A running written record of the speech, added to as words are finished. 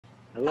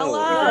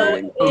Hello,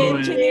 Middle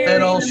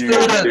engineering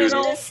students.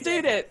 fundamental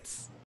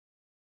students.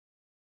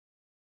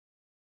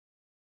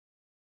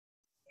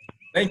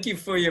 Thank you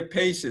for your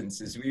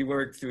patience as we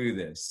work through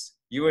this.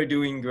 You are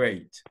doing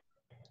great.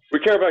 We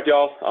care about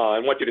y'all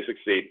and want you to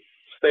succeed.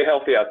 Stay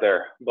healthy out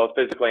there, both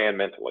physically and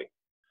mentally.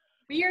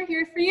 We are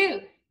here for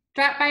you.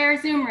 Drop by our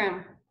Zoom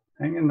room.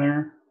 Hang in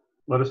there.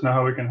 Let us know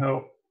how we can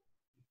help.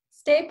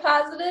 Stay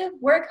positive,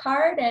 work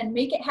hard, and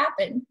make it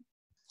happen.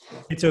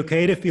 It's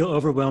okay to feel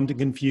overwhelmed and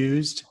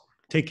confused.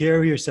 Take care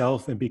of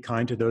yourself and be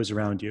kind to those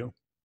around you.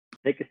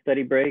 Take a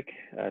study break,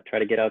 try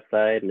to get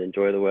outside and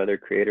enjoy the weather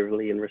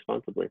creatively and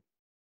responsibly.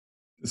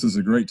 This is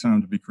a great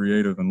time to be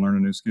creative and learn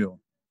a new skill.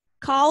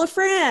 Call a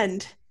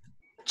friend.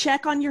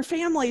 Check on your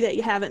family that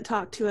you haven't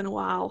talked to in a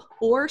while,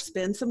 or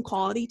spend some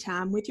quality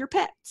time with your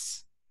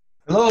pets.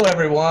 Hello,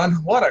 everyone.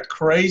 What a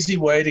crazy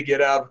way to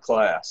get out of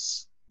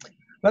class.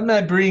 Let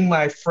me bring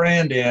my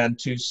friend in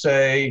to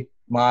say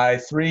my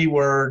 3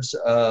 words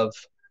of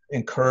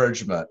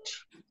encouragement.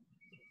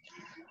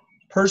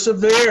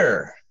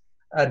 Persevere,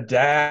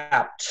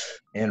 adapt,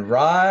 and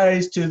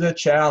rise to the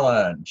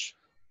challenge.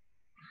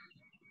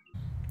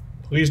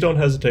 Please don't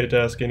hesitate to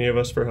ask any of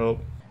us for help.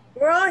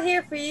 We're all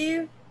here for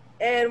you,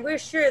 and we're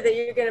sure that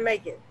you're going to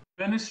make it.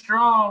 Finish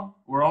strong.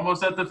 We're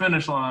almost at the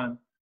finish line.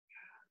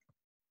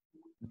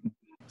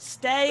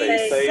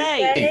 Stay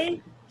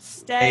safe.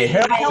 Stay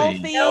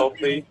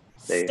healthy.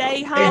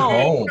 Stay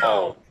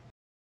home.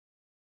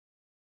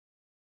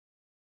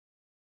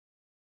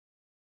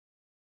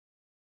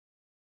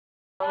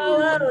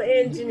 Hello,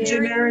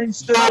 engineering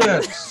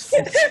students.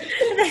 Okay,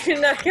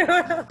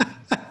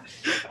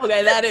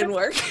 that didn't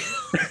work.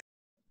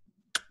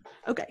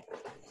 Okay.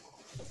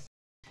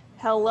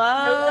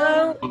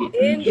 Hello,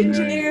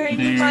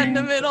 engineering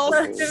fundamental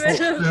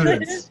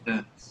students.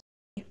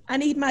 I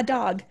need my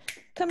dog.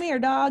 Come here,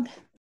 dog.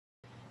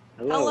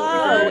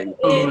 Hello,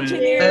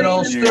 engineering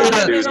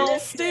fundamental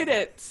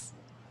students.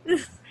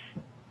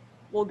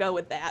 We'll go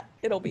with that.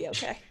 It'll be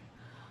okay.